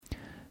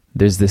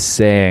There's this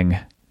saying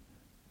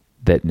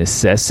that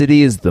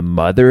necessity is the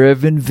mother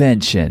of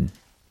invention.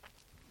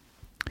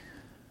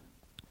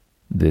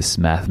 This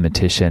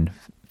mathematician,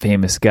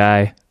 famous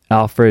guy,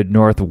 Alfred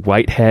North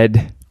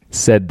Whitehead,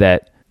 said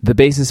that the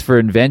basis for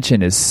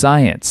invention is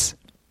science,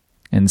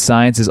 and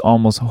science is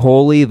almost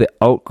wholly the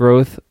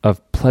outgrowth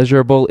of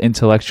pleasurable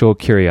intellectual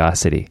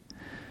curiosity.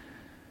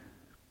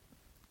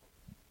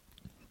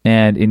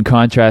 And in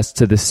contrast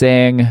to the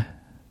saying,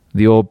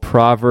 the old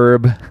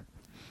proverb,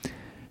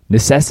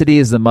 necessity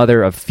is the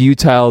mother of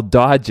futile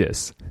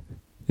dodges,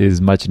 is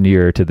much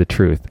nearer to the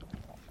truth.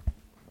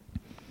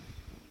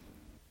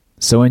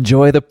 So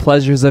enjoy the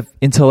pleasures of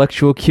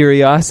intellectual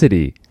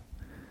curiosity.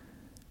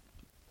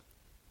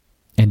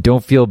 And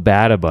don't feel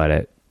bad about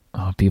it.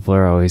 Oh, people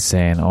are always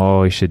saying,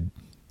 oh, you should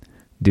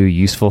do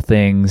useful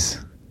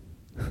things.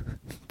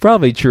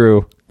 Probably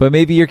true, but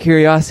maybe your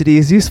curiosity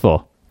is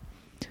useful.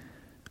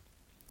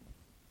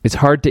 It's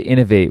hard to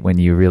innovate when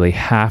you really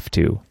have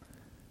to.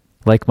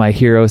 Like my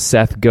hero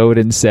Seth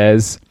Godin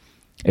says,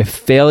 if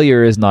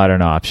failure is not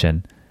an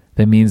option,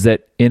 that means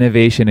that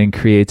innovation and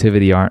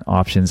creativity aren't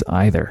options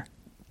either.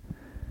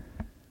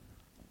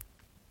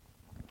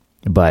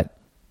 But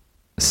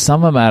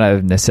some amount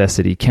of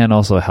necessity can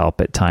also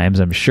help at times,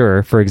 I'm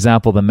sure. For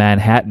example, the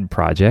Manhattan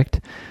Project.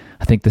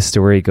 I think the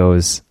story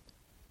goes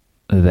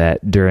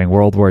that during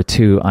World War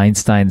II,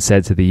 Einstein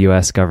said to the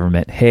US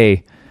government,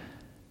 hey,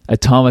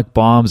 atomic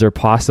bombs are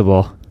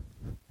possible.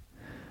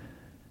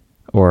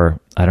 Or,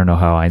 I don't know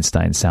how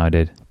Einstein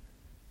sounded.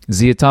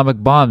 The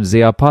atomic bombs,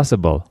 they are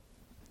possible.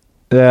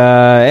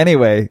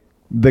 Anyway,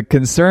 the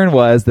concern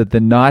was that the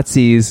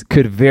Nazis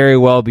could very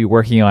well be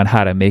working on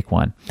how to make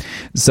one.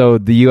 So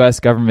the US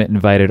government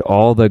invited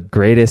all the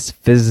greatest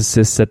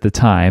physicists at the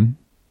time,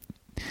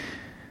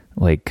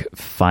 like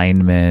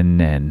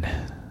Feynman and,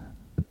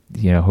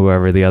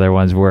 whoever the other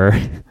ones were.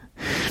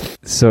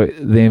 So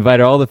they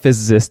invited all the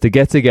physicists to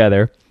get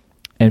together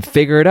and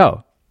figure it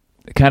out.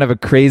 Kind of a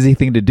crazy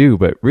thing to do,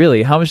 but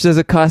really, how much does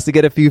it cost to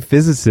get a few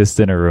physicists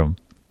in a room?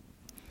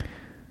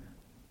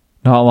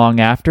 Not long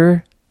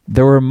after,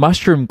 there were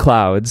mushroom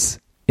clouds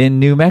in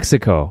New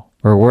Mexico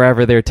or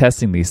wherever they're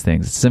testing these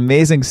things. It's an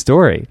amazing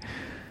story.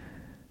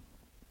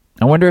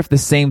 I wonder if the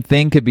same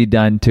thing could be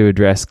done to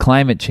address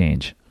climate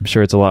change. I'm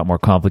sure it's a lot more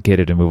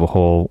complicated to move a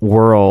whole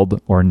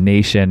world or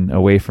nation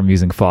away from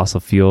using fossil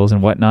fuels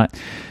and whatnot.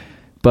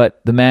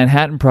 But the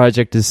Manhattan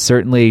Project is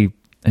certainly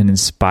an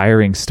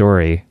inspiring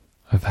story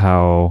of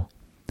how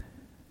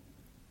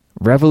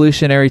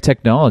revolutionary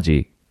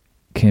technology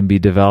can be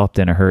developed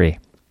in a hurry.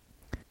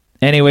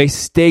 Anyway,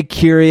 stay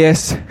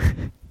curious.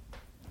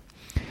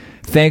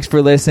 Thanks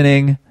for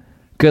listening.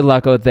 Good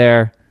luck out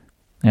there.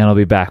 And I'll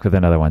be back with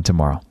another one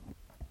tomorrow.